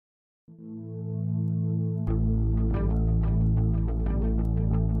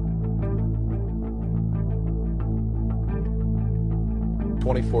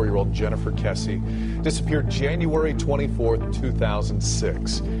"24-year-old Jennifer Kesse disappeared January 24th,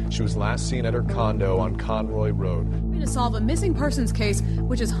 2006. She was last seen at her condo on Conroy Road. To solve a missing persons case,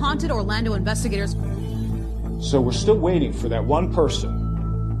 which has haunted Orlando investigators. So we're still waiting for that one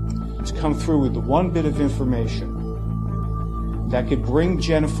person to come through with the one bit of information that could bring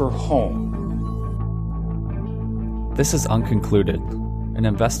Jennifer home. This is Unconcluded, an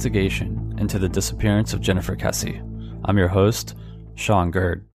investigation into the disappearance of Jennifer Kesse. I'm your host, Sean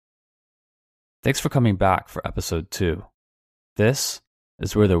Gerd. Thanks for coming back for episode 2. This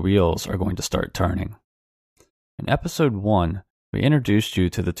is where the wheels are going to start turning. In episode 1, we introduced you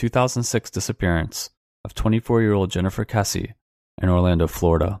to the 2006 disappearance of 24-year-old Jennifer Kesse in Orlando,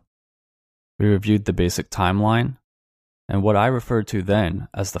 Florida. We reviewed the basic timeline and what I referred to then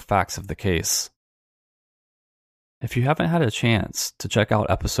as the facts of the case. If you haven't had a chance to check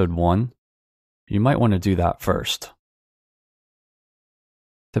out episode 1, you might want to do that first.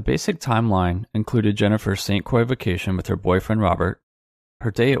 The basic timeline included Jennifer's St. Croix vacation with her boyfriend Robert,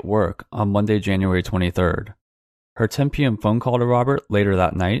 her day at work on Monday, January 23rd, her 10 p.m. phone call to Robert later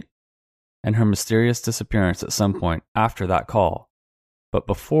that night, and her mysterious disappearance at some point after that call, but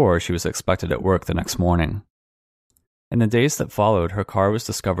before she was expected at work the next morning. In the days that followed, her car was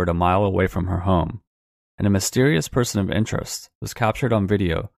discovered a mile away from her home, and a mysterious person of interest was captured on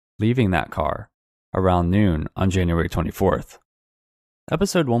video leaving that car around noon on January 24th.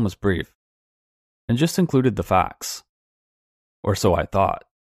 Episode 1 was brief, and just included the facts. Or so I thought.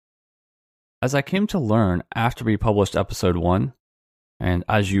 As I came to learn after we published episode 1, and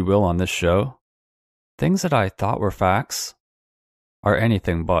as you will on this show, things that I thought were facts are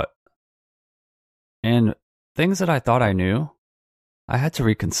anything but. And things that I thought I knew, I had to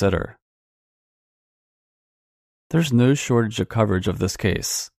reconsider. There's no shortage of coverage of this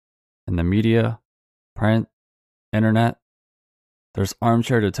case in the media, print, internet. There's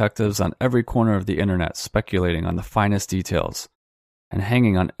armchair detectives on every corner of the internet speculating on the finest details and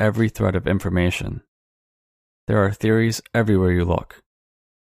hanging on every thread of information. There are theories everywhere you look,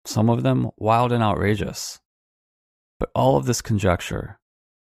 some of them wild and outrageous. But all of this conjecture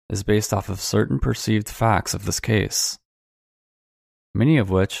is based off of certain perceived facts of this case, many of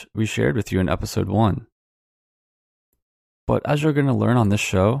which we shared with you in episode 1. But as you're going to learn on this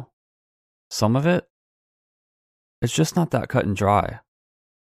show, some of it's just not that cut and dry.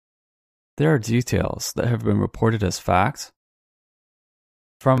 There are details that have been reported as fact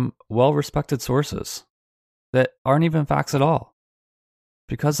from well-respected sources that aren't even facts at all.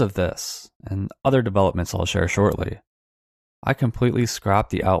 Because of this, and other developments I'll share shortly, I completely scrapped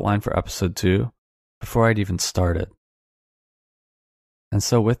the outline for episode 2 before I'd even started. And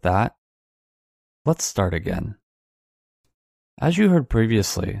so with that, let's start again. As you heard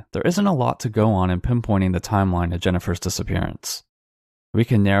previously, there isn't a lot to go on in pinpointing the timeline of Jennifer's disappearance. We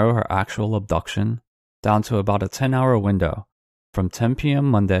can narrow her actual abduction down to about a 10-hour window from 10 p.m.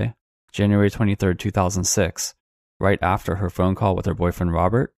 Monday, January 23rd, 2006, right after her phone call with her boyfriend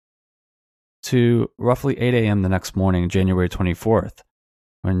Robert, to roughly 8 a.m. the next morning, January 24th,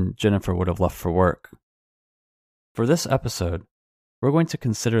 when Jennifer would have left for work. For this episode, we're going to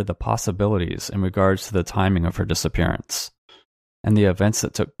consider the possibilities in regards to the timing of her disappearance and the events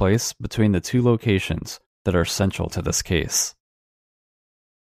that took place between the two locations that are central to this case.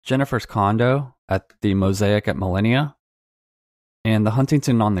 Jennifer's condo at the Mosaic at Millenia, and the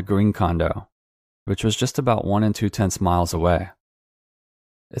Huntington on the Green condo, which was just about 1 2/10 miles away.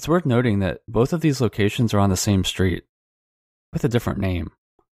 It's worth noting that both of these locations are on the same street, with a different name,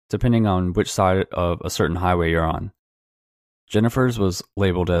 depending on which side of a certain highway you're on. Jennifer's was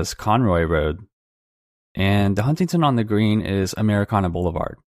labeled as Conroy Road, and the Huntington on the Green is Americana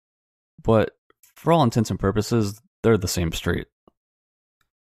Boulevard. But for all intents and purposes, they're the same street.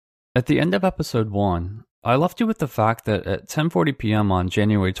 At the end of episode 1, I left you with the fact that at 10:40 p.m. on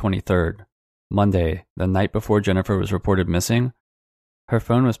January 23rd, Monday, the night before Jennifer was reported missing, her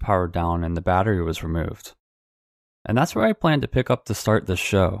phone was powered down and the battery was removed. And that's where I planned to pick up to start this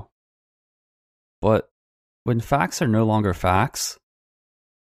show. But when facts are no longer facts,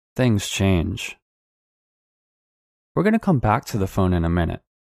 things change. We're going to come back to the phone in a minute.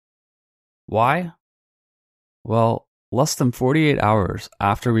 Why? Well, less than 48 hours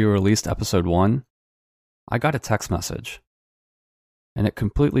after we released episode 1, I got a text message. And it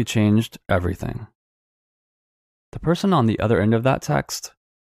completely changed everything. The person on the other end of that text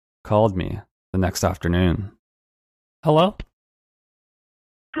called me the next afternoon. Hello?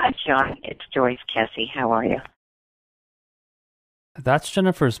 Hi, Sean. It's Joyce Kesse. How are you? That's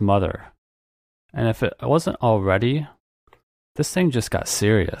Jennifer's mother. And if it wasn't already, this thing just got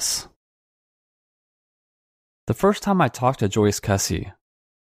serious. The first time I talked to Joyce Kessie,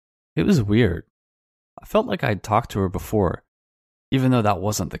 it was weird. I felt like I'd talked to her before, even though that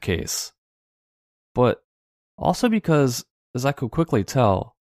wasn't the case. But also because, as I could quickly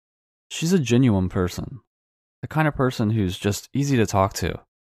tell, she's a genuine person. The kind of person who's just easy to talk to.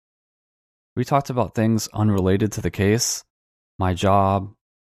 We talked about things unrelated to the case, my job,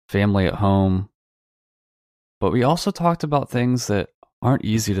 family at home. But we also talked about things that aren't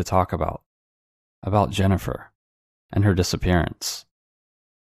easy to talk about Jennifer and her disappearance.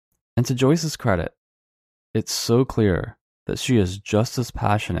 And to Joyce's credit, it's so clear that she is just as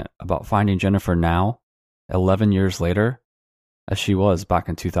passionate about finding Jennifer now, 11 years later, as she was back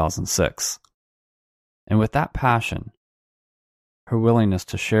in 2006. And with that passion, her willingness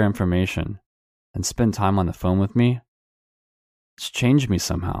to share information and spend time on the phone with me, it's changed me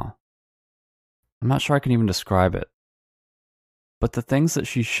somehow. I'm not sure I can even describe it. But the things that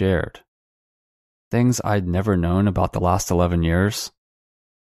she shared, things I'd never known about the last 11 years,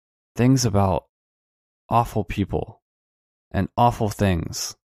 things about awful people and awful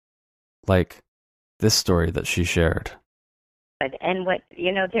things, like this story that she shared. And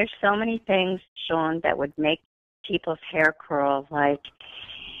there's so many things, Sean, that would make people's hair curl. Like,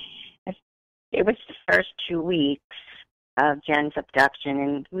 it was the first 2 weeks of Jen's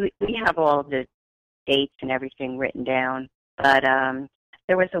abduction, and we have all the dates and everything written down. But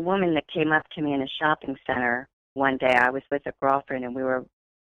there was a woman that came up to me in a shopping center one day. I was with a girlfriend, and we were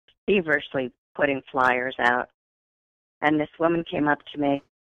feverishly putting flyers out. And this woman came up to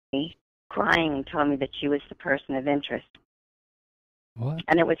me crying and told me that she was the person of interest. What?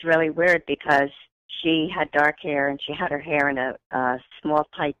 And it was really weird because she had dark hair and she had her hair in a small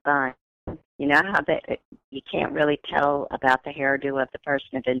tight bun. You know how you can't really tell about the hairdo of the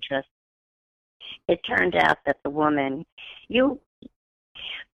person of interest? It turned out that the woman,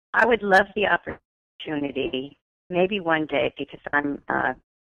 I would love the opportunity, maybe one day, because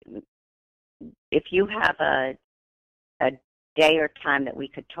if you have a day or time that we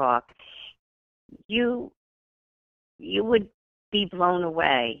could talk, you would be blown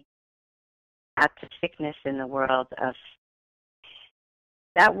away at the sickness in the world of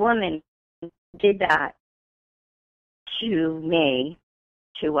that woman did that to me,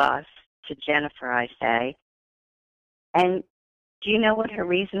 to us, to Jennifer, I say. And do you know what her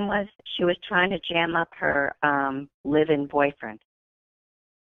reason was? She was trying to jam up her live-in boyfriend.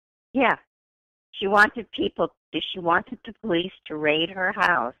 Yeah. She wanted the police to raid her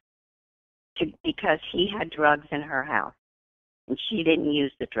house because he had drugs in her house. And she didn't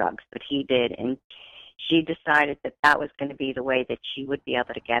use the drugs, but he did. And she decided that was going to be the way that she would be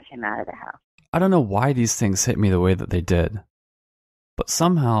able to get him out of the house. I don't know why these things hit me the way that they did, but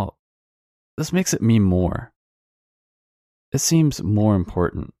somehow this makes it mean more. It seems more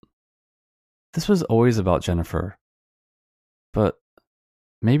important. This was always about Jennifer, but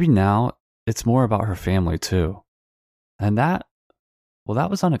maybe now it's more about her family too. And that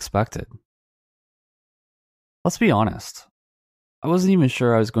was unexpected. Let's be honest. I wasn't even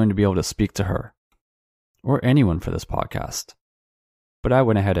sure I was going to be able to speak to her or anyone for this podcast, but I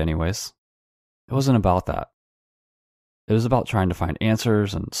went ahead anyways. It wasn't about that. It was about trying to find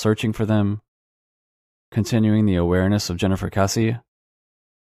answers and searching for them, continuing the awareness of Jennifer Kessie.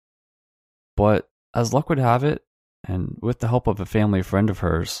 But as luck would have it, and with the help of a family friend of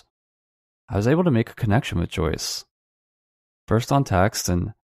hers, I was able to make a connection with Joyce. First on text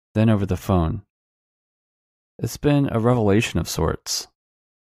and then over the phone. It's been a revelation of sorts.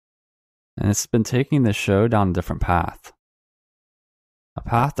 And it's been taking this show down a different path. A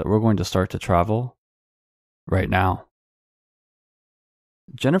path that we're going to start to travel right now.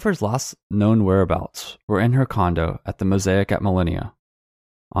 Jennifer's last known whereabouts were in her condo at the Mosaic at Millennia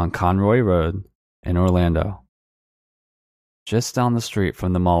on Conroy Road in Orlando, just down the street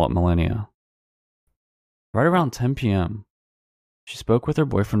from the mall at Millennia. Right around 10 p.m., she spoke with her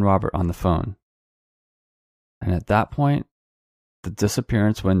boyfriend Robert on the phone. And at that point, the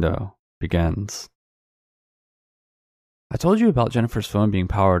disappearance window begins. I told you about Jennifer's phone being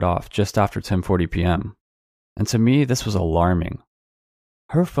powered off just after 10:40 p.m., and to me this was alarming.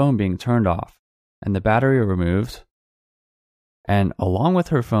 Her phone being turned off and the battery removed, and along with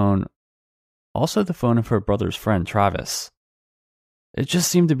her phone, also the phone of her brother's friend Travis. It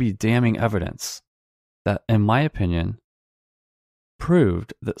just seemed to be damning evidence that, in my opinion,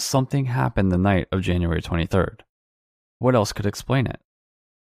 proved that something happened the night of January 23rd. What else could explain it?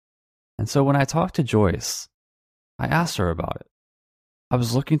 And so when I talked to Joyce, I asked her about it. I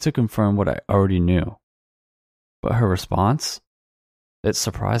was looking to confirm what I already knew. But her response It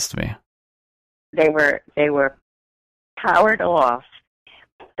surprised me. They were powered off.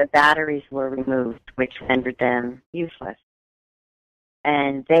 The batteries were removed, which rendered them useless.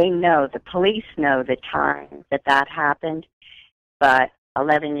 And the police know the time that happened, but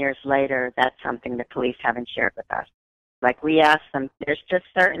 11 years later, that's something the police haven't shared with us. Like, we asked them, there's just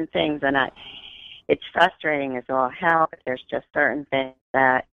certain things, and it's frustrating as all hell, but there's just certain things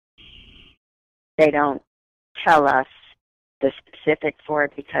that they don't tell us the specific for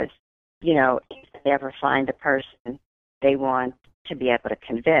it because, if they ever find a person they want to be able to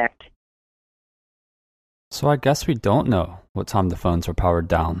convict. So I guess we don't know what time the phones were powered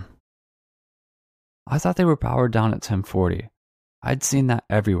down. I thought they were powered down at 10:40. I'd seen that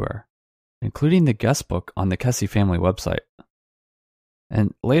everywhere, including the guest book on the Kesse family website.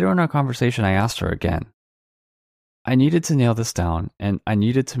 And later in our conversation, I asked her again. I needed to nail this down, and I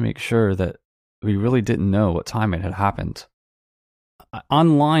needed to make sure that we really didn't know what time it had happened.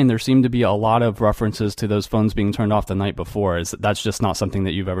 Online, there seemed to be a lot of references to those phones being turned off the night before. That's just not something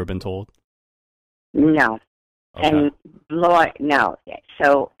that you've ever been told? No. Okay. And Lord, no.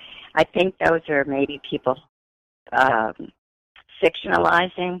 So I think those are maybe people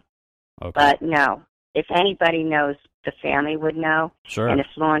fictionalizing. Okay. But no. If anybody knows, the family would know. Sure. And if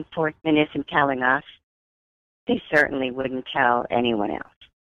law enforcement isn't telling us, they certainly wouldn't tell anyone else.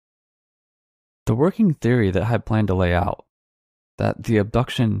 The working theory that I had planned to lay out, that the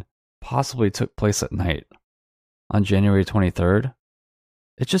abduction possibly took place at night, on January 23rd,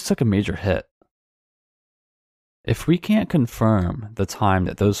 it just took a major hit. If we can't confirm the time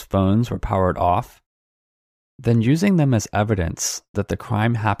that those phones were powered off, then using them as evidence that the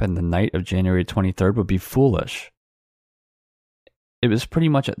crime happened the night of January 23rd would be foolish. It was pretty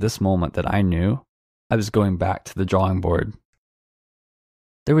much at this moment that I knew I was going back to the drawing board.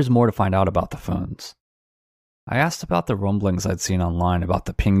 There was more to find out about the phones. I asked about the rumblings I'd seen online about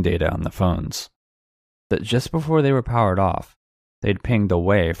the ping data on the phones, that just before they were powered off, they'd pinged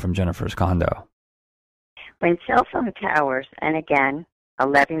away from Jennifer's condo. When cell phone towers, and again,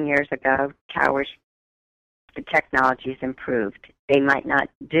 11 years ago, the technology's improved. They might not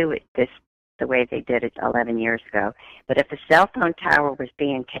do it the way they did it 11 years ago, but if a cell phone tower was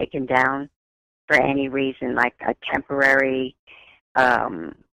being taken down for any reason, like a temporary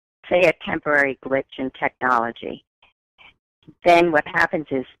glitch in technology, then what happens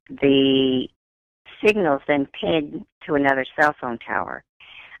is the signals then ping to another cell phone tower.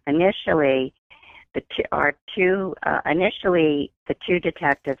 Initially, the two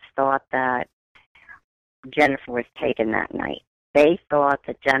detectives thought that Jennifer was taken that night. They thought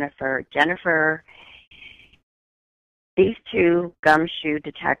that these two gumshoe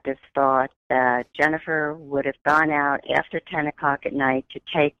detectives thought that Jennifer would have gone out after 10 o'clock at night to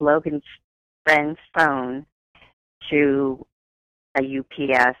take Logan's friend's phone to a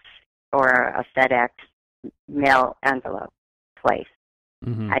UPS or a FedEx mail envelope place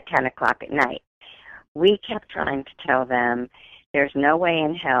at 10 o'clock at night. We kept trying to tell them there's no way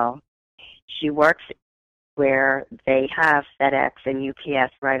in hell. She works where they have FedEx and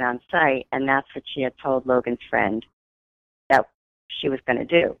UPS right on site, and that's what she had told Logan's friend that she was going to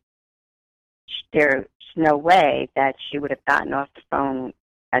do. There's no way that she would have gotten off the phone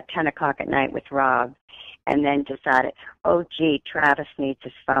at 10 o'clock at night with Rob and then decided, oh, gee, Travis needs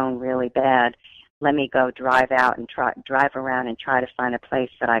his phone really bad. Let me go drive out and drive around and try to find a place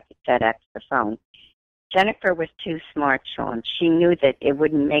that I could FedEx the phone. Jennifer was too smart, Sean. She knew that it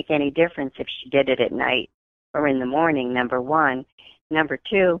wouldn't make any difference if she did it at night or in the morning, number one. Number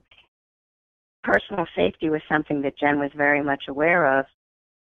two, personal safety was something that Jen was very much aware of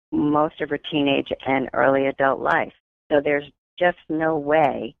most of her teenage and early adult life. So there's just no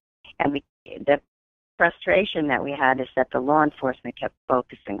way. And the frustration that we had is that the law enforcement kept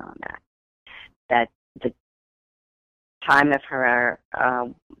focusing on that the time of the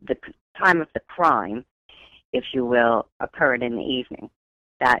time of the crime, if you will, occurred in the evening,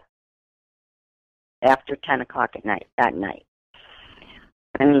 that after 10 o'clock at night, that night.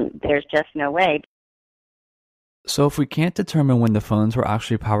 I mean, there's just no way. So if we can't determine when the phones were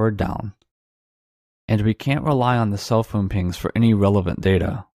actually powered down, and we can't rely on the cell phone pings for any relevant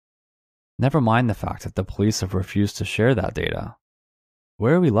data, never mind the fact that the police have refused to share that data,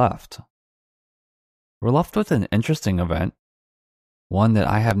 where are we left? We're left with an interesting event, one that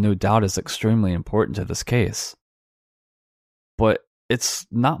I have no doubt is extremely important to this case. But it's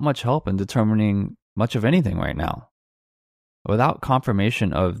not much help in determining much of anything right now. Without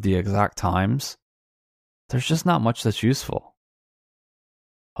confirmation of the exact times, there's just not much that's useful.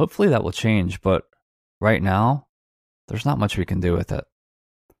 Hopefully that will change, but right now, there's not much we can do with it.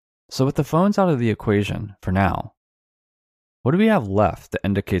 So with the phones out of the equation for now, What do we have left that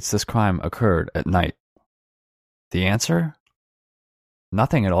indicates this crime occurred at night? The answer?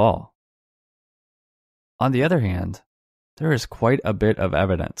 Nothing at all. On the other hand, there is quite a bit of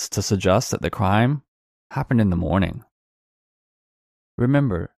evidence to suggest that the crime happened in the morning.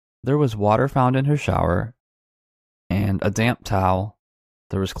 Remember, there was water found in her shower and a damp towel.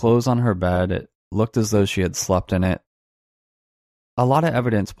 There was clothes on her bed. It looked as though she had slept in it. A lot of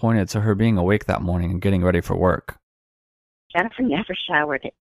evidence pointed to her being awake that morning and getting ready for work. Jennifer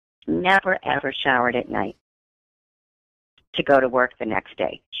never ever showered at night to go to work the next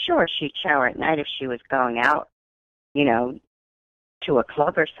day. Sure, she'd shower at night if she was going out, to a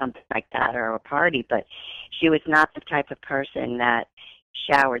club or something like that, or a party, but she was not the type of person that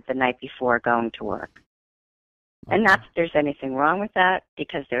showered the night before going to work. And not that there's anything wrong with that,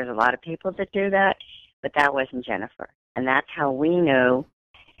 because there's a lot of people that do that, but that wasn't Jennifer. And that's how we knew.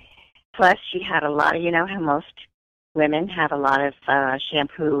 Plus, she had a lot of, how most women have a lot of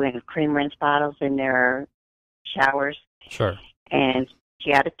shampoo and cream rinse bottles in their showers. Sure. And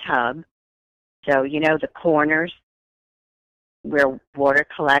she had a tub. So, the corners where water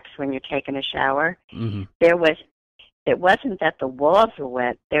collects when you're taking a shower. Mm-hmm. It wasn't that the walls were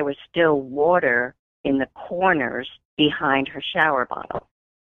wet. There was still water in the corners behind her shower bottle.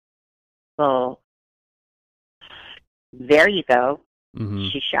 So there you go. Mm-hmm.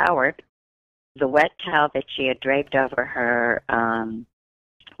 She showered. The wet towel that she had draped over her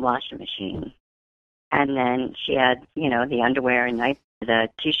washing machine. And then she had, the underwear and the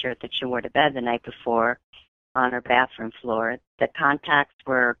T-shirt that she wore to bed the night before on her bathroom floor. The contacts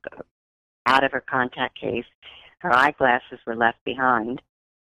were out of her contact case. Her eyeglasses were left behind.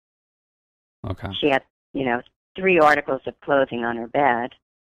 Okay. She had, 3 articles of clothing on her bed.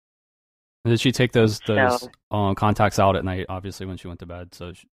 Did she take those contacts out at night, obviously, when she went to bed?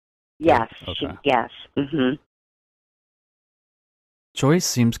 Yes. Okay. Yes. Mm-hmm. Joyce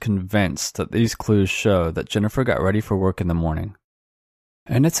seems convinced that these clues show that Jennifer got ready for work in the morning.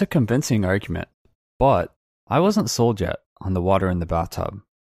 And it's a convincing argument, but I wasn't sold yet on the water in the bathtub.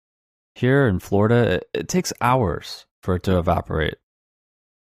 Here in Florida, it takes hours for it to evaporate. It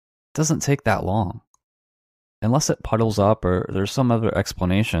doesn't take that long. Unless it puddles up or there's some other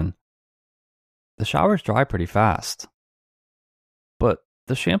explanation, the showers dry pretty fast. But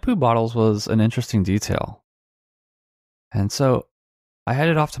the shampoo bottles was an interesting detail. And so I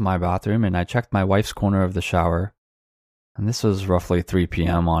headed off to my bathroom and I checked my wife's corner of the shower. And this was roughly 3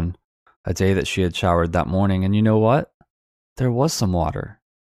 p.m. on a day that she had showered that morning. And you know what? There was some water.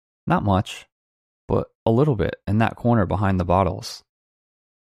 Not much, but a little bit in that corner behind the bottles.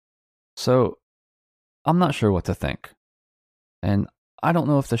 So I'm not sure what to think. And I don't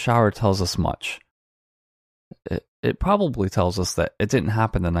know if the shower tells us much. It probably tells us that it didn't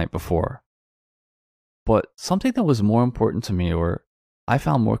happen the night before. But something that was more important to me, or I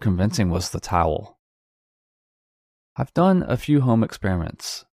found more convincing, was the towel. I've done a few home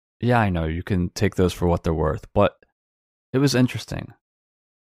experiments. Yeah, I know, you can take those for what they're worth, but it was interesting.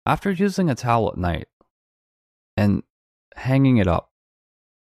 After using a towel at night and hanging it up,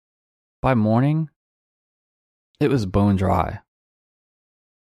 by morning, it was bone dry.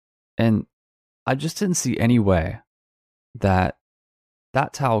 And I just didn't see any way that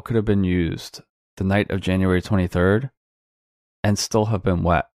towel could have been used the night of January 23rd and still have been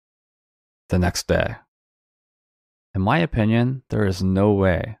wet the next day. In my opinion, there is no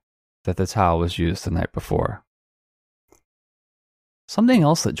way that the towel was used the night before. Something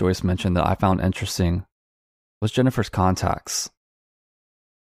else that Joyce mentioned that I found interesting was Jennifer's contacts.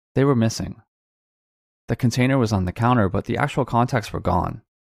 They were missing. The container was on the counter, but the actual contacts were gone,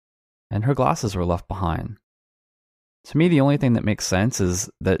 and her glasses were left behind. To me, the only thing that makes sense is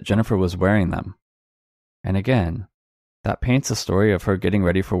that Jennifer was wearing them. And again, that paints a story of her getting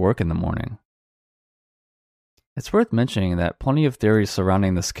ready for work in the morning. It's worth mentioning that plenty of theories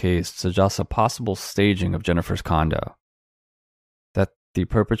surrounding this case suggest a possible staging of Jennifer's condo. That the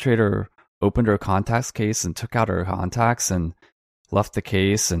perpetrator opened her contacts case and took out her contacts and left the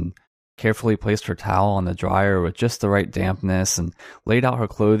case and carefully placed her towel on the dryer with just the right dampness and laid out her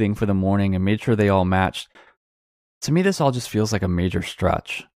clothing for the morning and made sure they all matched. To me, this all just feels like a major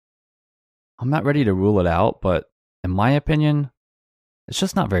stretch. I'm not ready to rule it out, but in my opinion, it's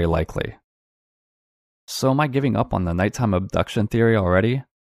just not very likely. So am I giving up on the nighttime abduction theory already?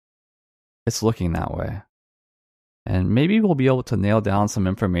 It's looking that way. And maybe we'll be able to nail down some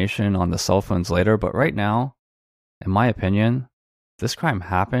information on the cell phones later, but right now, in my opinion, this crime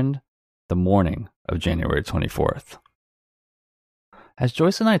happened the morning of January 24th. As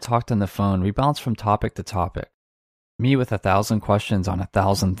Joyce and I talked on the phone, we bounced from topic to topic. Me with 1,000 questions on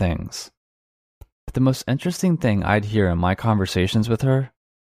 1,000 things. But the most interesting thing I'd hear in my conversations with her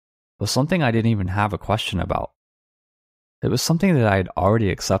was something I didn't even have a question about. It was something that I had already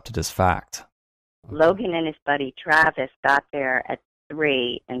accepted as fact. Logan and his buddy Travis got there at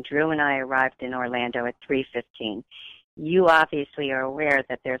 3, and Drew and I arrived in Orlando at 3:15. You obviously are aware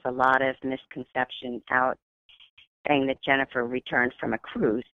that there's a lot of misconception out saying that Jennifer returned from a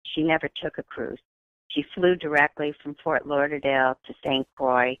cruise. She never took a cruise. She flew directly from Fort Lauderdale to St.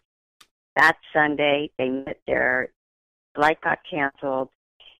 Croix. That Sunday, their flight got canceled.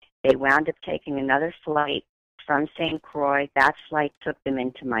 They wound up taking another flight from St. Croix. That flight took them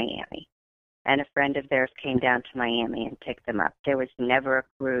into Miami. And a friend of theirs came down to Miami and picked them up. There was never a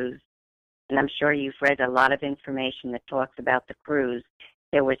cruise. And I'm sure you've read a lot of information that talks about the cruise.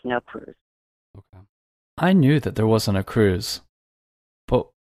 There was no cruise. Okay. I knew that there wasn't a cruise. But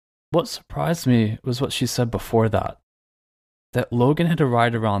what surprised me was what she said before that Logan had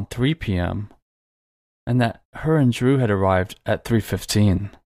arrived around 3 p.m. and that her and Drew had arrived at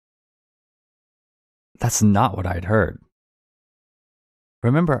 3:15. That's not what I'd heard.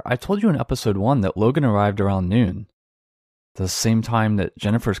 Remember, I told you in episode 1 that Logan arrived around noon, the same time that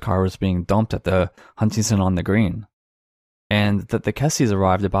Jennifer's car was being dumped at the Huntington on the Green, and that the Kessies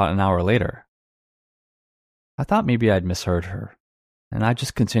arrived about an hour later. I thought maybe I'd misheard her, and I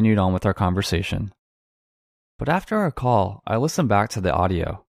just continued on with our conversation. But after our call, I listened back to the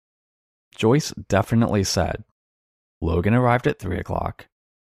audio. Joyce definitely said Logan arrived at 3 o'clock,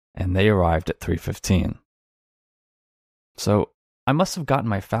 and they arrived at 3:15. So I must have gotten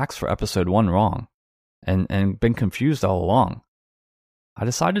my facts for episode 1 wrong, and been confused all along. I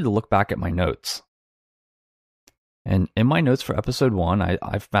decided to look back at my notes. And in my notes for episode 1,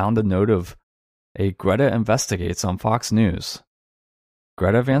 I found a note of a Greta Investigates on Fox News.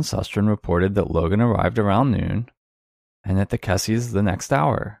 Greta Van Susteren reported that Logan arrived around noon and at the Kessies the next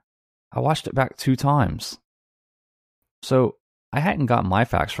hour. I watched it back 2 times. So I hadn't got my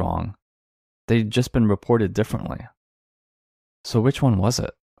facts wrong. They'd just been reported differently. So which one was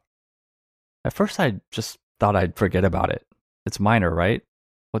it? At first I just thought I'd forget about it. It's minor, right?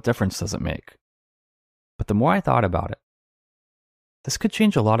 What difference does it make? But the more I thought about it, this could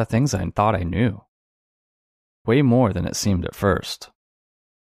change a lot of things I thought I knew. Way more than it seemed at first.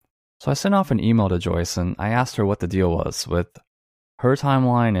 So I sent off an email to Joyce and I asked her what the deal was with her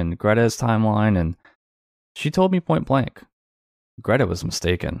timeline and Greta's timeline, and she told me point blank, Greta was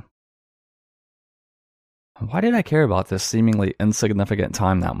mistaken. Why did I care about this seemingly insignificant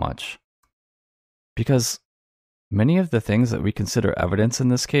time that much? Because many of the things that we consider evidence in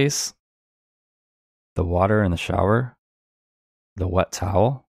this case, the water in the shower, the wet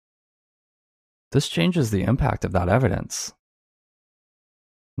towel, this changes the impact of that evidence.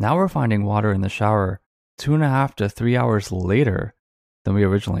 Now we're finding water in the shower 2.5 to 3 hours later than we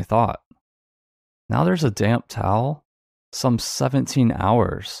originally thought. Now there's a damp towel some 17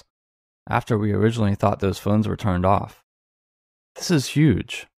 hours after we originally thought those phones were turned off. This is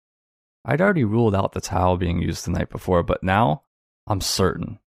huge. I'd already ruled out the towel being used the night before, but now I'm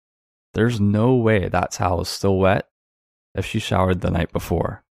certain. There's no way that towel is still wet if she showered the night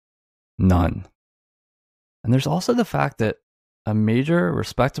before. None. And there's also the fact that a major,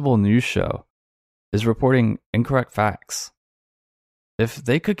 respectable news show is reporting incorrect facts. If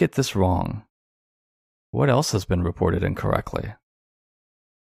they could get this wrong, what else has been reported incorrectly?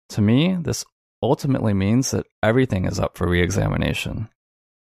 To me, this ultimately means that everything is up for re-examination.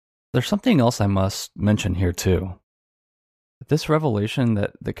 There's something else I must mention here too. This revelation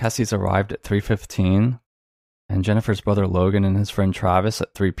that the Kessies arrived at 3:15 and Jennifer's brother Logan and his friend Travis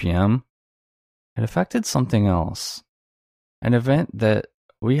at 3 p.m., it affected something else. An event that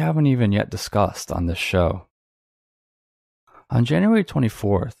we haven't even yet discussed on this show. On January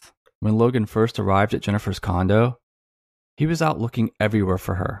 24th, when Logan first arrived at Jennifer's condo, he was out looking everywhere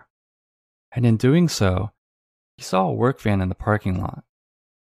for her. And in doing so, he saw a work van in the parking lot.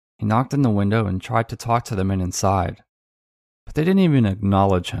 He knocked on the window and tried to talk to the men inside, but they didn't even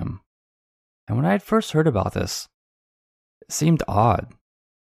acknowledge him. And when I had first heard about this, it seemed odd.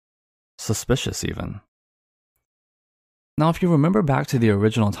 Suspicious even. Now, if you remember back to the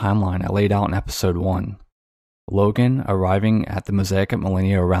original timeline I laid out in episode 1, Logan arriving at the Mosaic at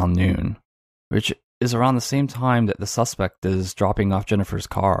Millennia around noon, which is around the same time that the suspect is dropping off Jennifer's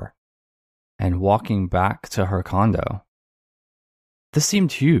car and walking back to her condo. This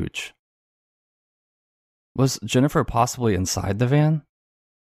seemed huge. Was Jennifer possibly inside the van?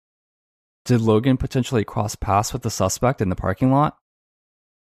 Did Logan potentially cross paths with the suspect in the parking lot?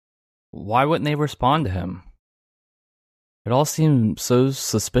 Why wouldn't they respond to him? It all seemed so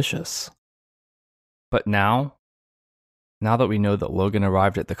suspicious. But now, now that we know that Logan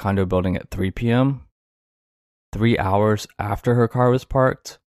arrived at the condo building at 3 p.m., 3 hours after her car was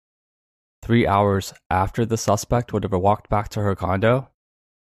parked, 3 hours after the suspect would have walked back to her condo,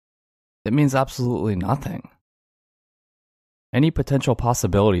 it means absolutely nothing. Any potential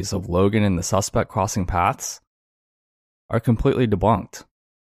possibilities of Logan and the suspect crossing paths are completely debunked.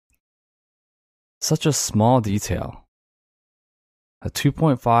 Such a small detail, a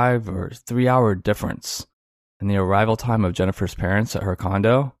 2.5 or 3 hour difference in the arrival time of Jennifer's parents at her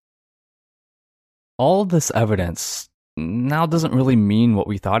condo, all this evidence now doesn't really mean what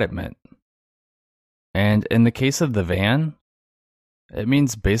we thought it meant. And in the case of the van, it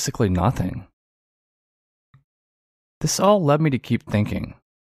means basically nothing. This all led me to keep thinking,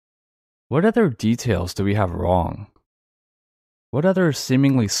 what other details do we have wrong? What other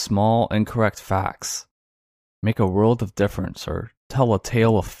seemingly small, incorrect facts make a world of difference or tell a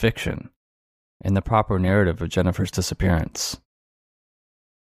tale of fiction in the proper narrative of Jennifer's disappearance?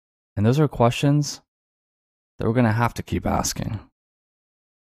 And those are questions that we're going to have to keep asking.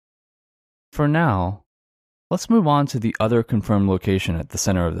 For now, let's move on to the other confirmed location at the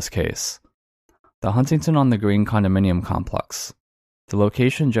center of this case, the Huntington on the Green condominium complex, the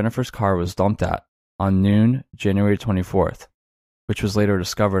location Jennifer's car was dumped at on noon, January 24th, which was later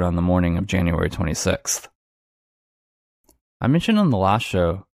discovered on the morning of January 26th. I mentioned on the last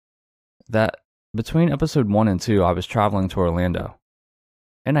show that between episode 1 and 2 I was traveling to Orlando,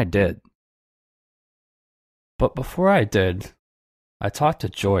 and I did. But before I did, I talked to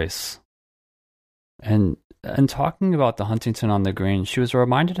Joyce, and talking about the Huntington on the Green, she was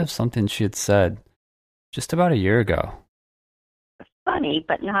reminded of something she had said just about a year ago. Funny,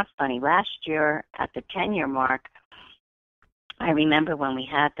 but not funny. Last year, at the 10-year mark, I remember when we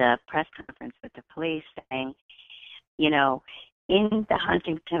had the press conference with the police saying, you know, in the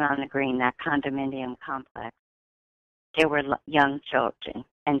Huntington on the Green, that condominium complex, there were young children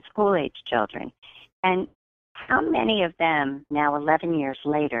and school-age children. And how many of them, now 11 years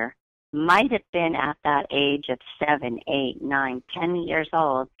later, might have been at that age of 7, 8, 9, 10 years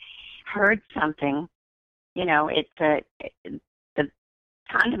old, heard something? You know, the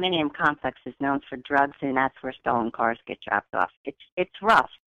condominium complex is known for drugs, and that's where stolen cars get dropped off. It's rough.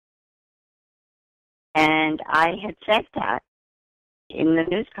 And I had said that in the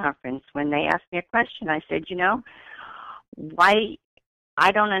news conference when they asked me a question. I said, you know, why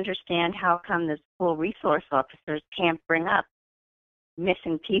I don't understand how come the school resource officers can't bring up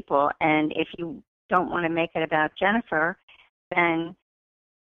missing people, and if you don't want to make it about Jennifer, then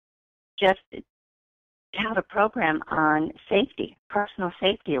just have a program on safety, personal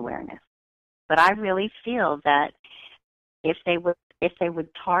safety awareness. But I really feel that if they would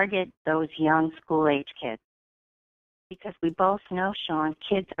target those young school-age kids, because we both know, Sean,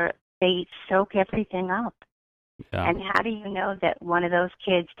 they soak everything up. Yeah. And how do you know that one of those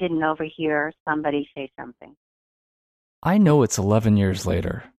kids didn't overhear somebody say something? I know it's 11 years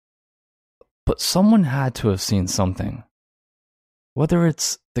later, but someone had to have seen something. Whether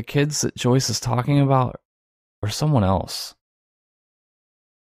it's the kids that Joyce is talking about or someone else.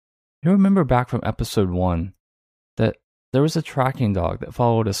 You remember back from episode 1 that there was a tracking dog that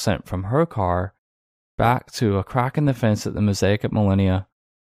followed a scent from her car back to a crack in the fence at the Mosaic at Millennia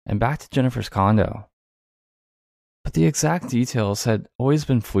and back to Jennifer's condo. But the exact details had always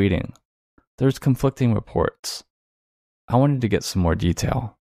been fleeting. There's conflicting reports. I wanted to get some more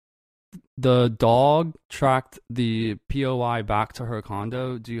detail. The dog tracked the POI back to her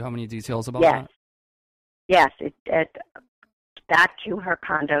condo. Do you have any details about that? Yes, back to her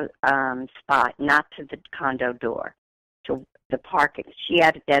condo spot, not to the condo door, to the parking. She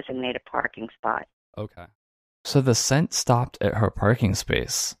had a designated parking spot. Okay. So the scent stopped at her parking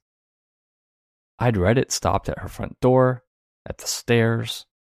space. I'd read it stopped at her front door, at the stairs,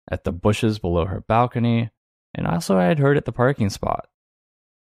 at the bushes below her balcony, and also I had heard at the parking spot.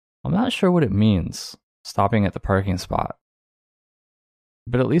 I'm not sure what it means, stopping at the parking spot.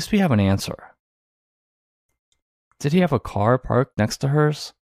 But at least we have an answer. Did he have a car parked next to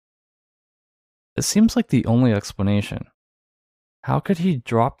hers? It seems like the only explanation. How could he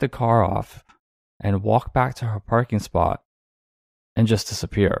drop the car off and walk back to her parking spot and just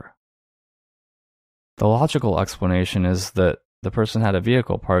disappear? The logical explanation is that the person had a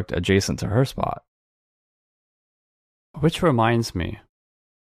vehicle parked adjacent to her spot. Which reminds me,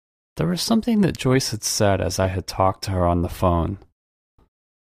 there was something that Joyce had said as I had talked to her on the phone.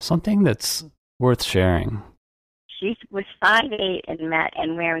 Something that's worth sharing. She was 5'8"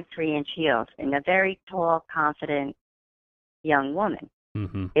 and wearing 3-inch heels, and a very tall, confident young woman.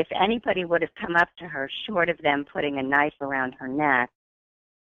 Mm-hmm. If anybody would have come up to her, short of them putting a knife around her neck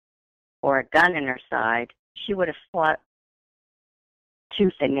or a gun in her side, she would have fought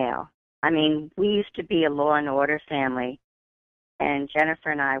tooth and nail. I mean, we used to be a Law and Order family, and Jennifer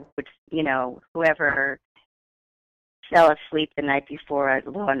and I would, whoever fell asleep the night before a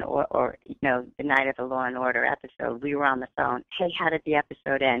Law and or the night of the Law and Order episode, we were on the phone. Hey, how did the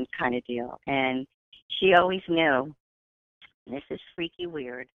episode end? Kind of deal. And she always knew this is freaky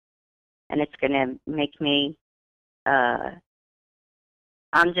weird, and it's going to make me. I'm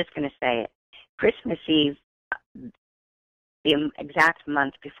just going to say it. Christmas Eve, the exact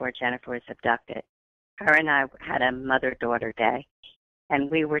month before Jennifer was abducted, her and I had a mother-daughter day, and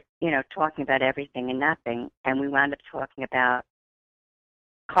we were, talking about everything and nothing, and we wound up talking about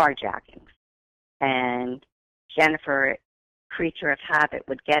carjackings. And Jennifer, creature of habit,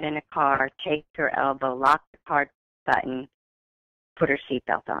 would get in a car, take her elbow, lock the car button, put her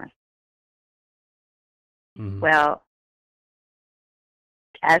seatbelt on. Mm. Well,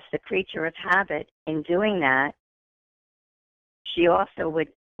 as the creature of habit, in doing that, she also would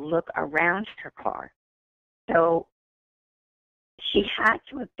look around her car. So she had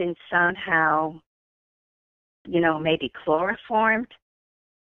to have been somehow, maybe chloroformed,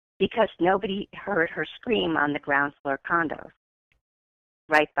 because nobody heard her scream on the ground floor condos,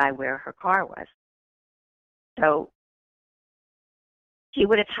 right by where her car was. So she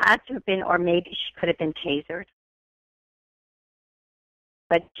would have had to have been, or maybe she could have been tasered.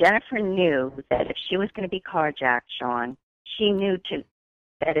 But Jennifer knew that if she was going to be carjacked, Sean, she knew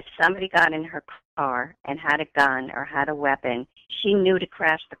that if somebody got in her car and had a gun or had a weapon, she knew to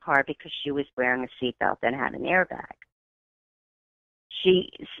crash the car because she was wearing a seatbelt and had an airbag. She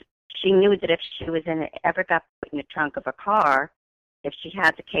knew that if she was ever got put in the trunk of a car, if she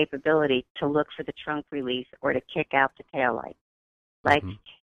had the capability to look for the trunk release or to kick out the taillight. Like,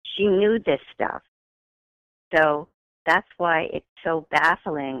 she knew this stuff. So that's why it's so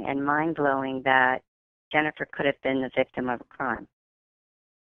baffling and mind-blowing that Jennifer could have been the victim of a crime.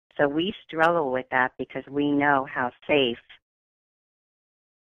 So we struggle with that because we know how safe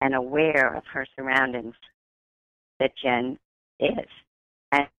and aware of her surroundings that Jen is.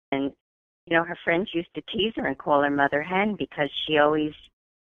 And her friends used to tease her and call her Mother Hen because she always,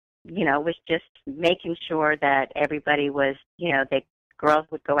 was just making sure that everybody was, girls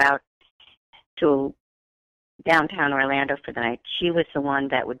would go out to downtown Orlando for the night. She was the one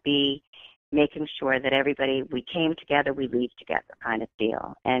that would be making sure that everybody, we came together, we leave together kind of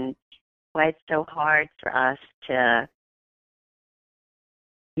deal. And why it's so hard for us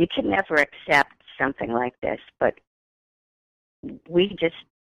you can never accept something like this, but we just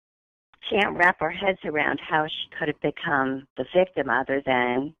can't wrap our heads around how she could have become the victim other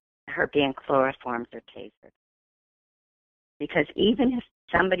than her being chloroformed or tasered. Because even if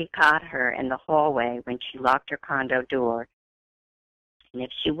somebody caught her in the hallway when she locked her condo door, and if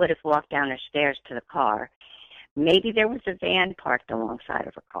she would have walked down her stairs to the car, maybe there was a van parked alongside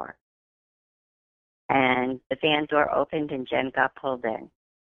of her car. And the van door opened and Jen got pulled in.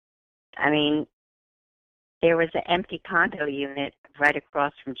 I mean, there was an empty condo unit right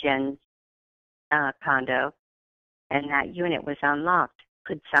across from Jen's condo, and that unit was unlocked.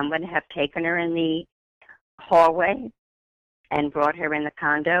 Could someone have taken her in the hallway and brought her in the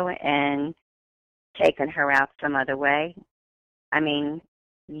condo and taken her out some other way? I mean,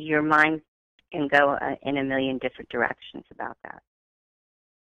 your mind can go in a million different directions about that.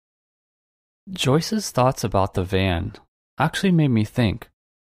 Joyce's thoughts about the van actually made me think.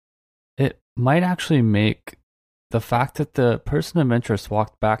 It might actually make the fact that the person of interest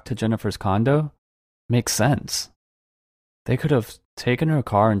walked back to Jennifer's condo make sense. They could have taken her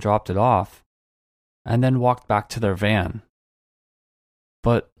car and dropped it off, and then walked back to their van.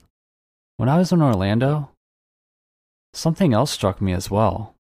 But when I was in Orlando, something else struck me as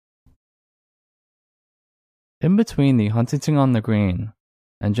well. In between the Huntington on the Green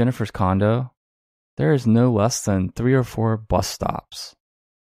and Jennifer's condo, there is no less than 3 or 4 bus stops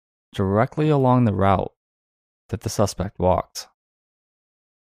directly along the route that the suspect walked.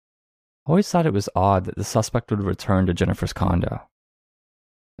 I always thought it was odd that the suspect would return to Jennifer's condo.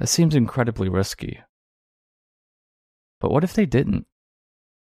 It seems incredibly risky. But what if they didn't?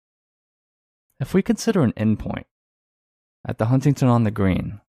 If we consider an endpoint at the Huntington on the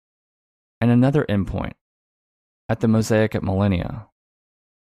Green and another endpoint at the Mosaic at Millennia,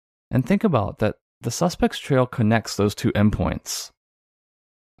 and think about that the suspect's trail connects those 2 endpoints,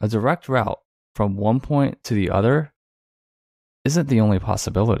 a direct route from one point to the other isn't the only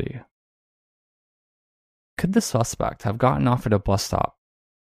possibility. Could the suspect have gotten off at a bus stop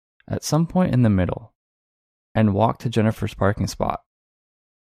at some point in the middle and walked to Jennifer's parking spot,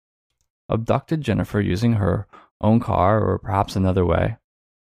 abducted Jennifer using her own car or perhaps another way,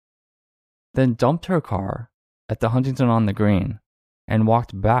 then dumped her car at the Huntington on the Green and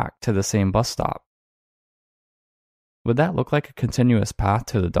walked back to the same bus stop. Would that look like a continuous path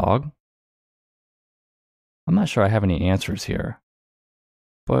to the dog? I'm not sure I have any answers here,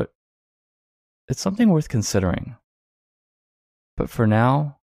 but it's something worth considering. But for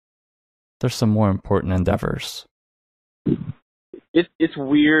now, there's some more important endeavors. It's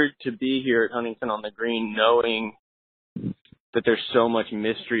weird to be here at Huntington on the Green knowing that there's so much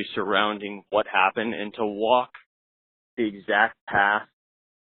mystery surrounding what happened, and to walk the exact path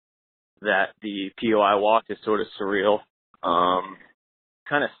that the POI walked is sort of surreal.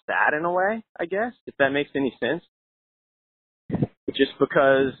 Kind of sad in a way, I guess, if that makes any sense. Just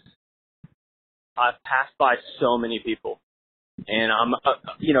because I've passed by so many people, and I'm,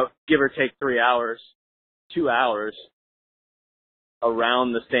 give or take 3 hours, 2 hours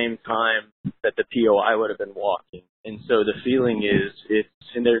around the same time that the POI would have been walking. And so the feeling is,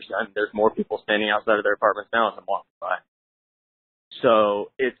 there's more people standing outside of their apartments now as I'm walking by.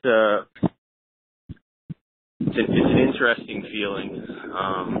 So it's an interesting feeling,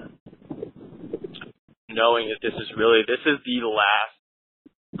 knowing that this is the last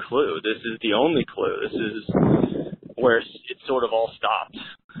clue. This is the only clue. This is where it sort of all stops.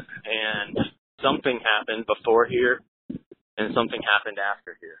 And something happened before here, and something happened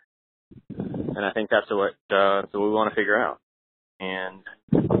after here. And I think that's what we want to figure out. And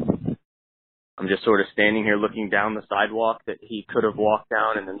I'm just sort of standing here looking down the sidewalk that he could have walked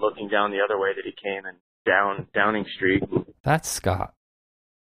down, and then looking down the other way that he came, and down Downing Street. That's Scott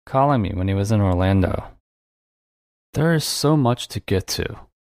calling me when he was in Orlando. There is so much to get to,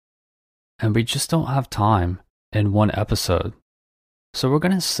 and we just don't have time in one episode. So we're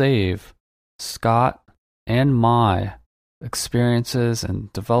going to save Scott and my experiences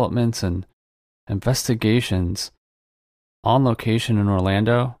and developments and investigations on location in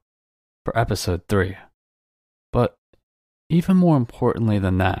Orlando for episode 3. But even more importantly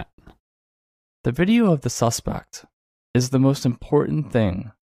than that, the video of the suspect is the most important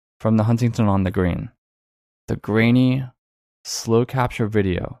thing from the Huntington on the Green. The grainy, slow capture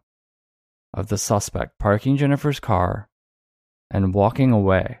video of the suspect parking Jennifer's car and walking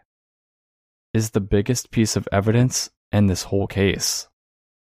away is the biggest piece of evidence in this whole case.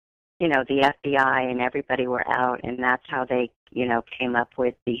 The FBI and everybody were out, and that's how they, came up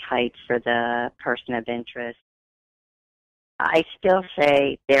with the height for the person of interest. I still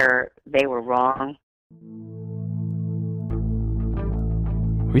say they were wrong.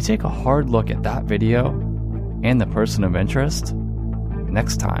 We take a hard look at that video and the person of interest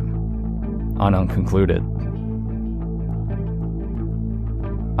next time on Unconcluded.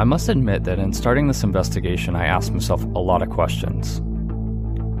 I must admit that in starting this investigation, I asked myself a lot of questions.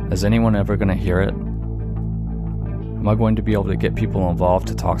 Is anyone ever going to hear it? Am I going to be able to get people involved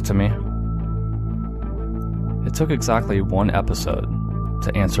to talk to me? It took exactly one episode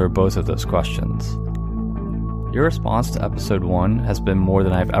to answer both of those questions. Your response to episode 1 has been more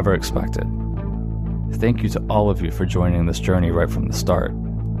than I've ever expected. Thank you to all of you for joining this journey right from the start.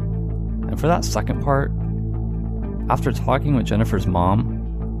 And for that second part, after talking with Jennifer's mom,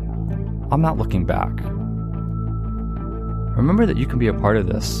 I'm not looking back. Remember that you can be a part of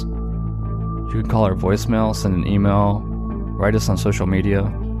this. You can call our voicemail, send an email, write us on social media.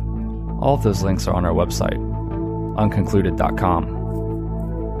 All of those links are on our website, unconcluded.com.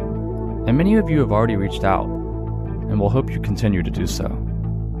 And many of you have already reached out, and we'll hope you continue to do so.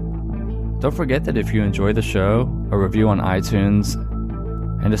 Don't forget that if you enjoy the show, a review on iTunes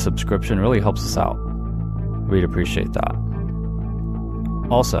and a subscription really helps us out. We'd appreciate that.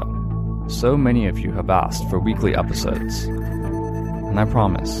 Also, so many of you have asked for weekly episodes, and I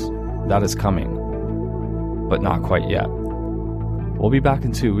promise that is coming, but not quite yet. We'll be back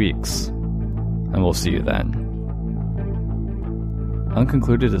in 2 weeks, and we'll see you then.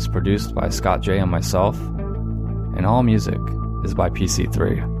 Unconcluded is produced by Scott J. and myself, and all music is by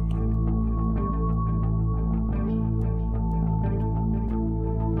PC3.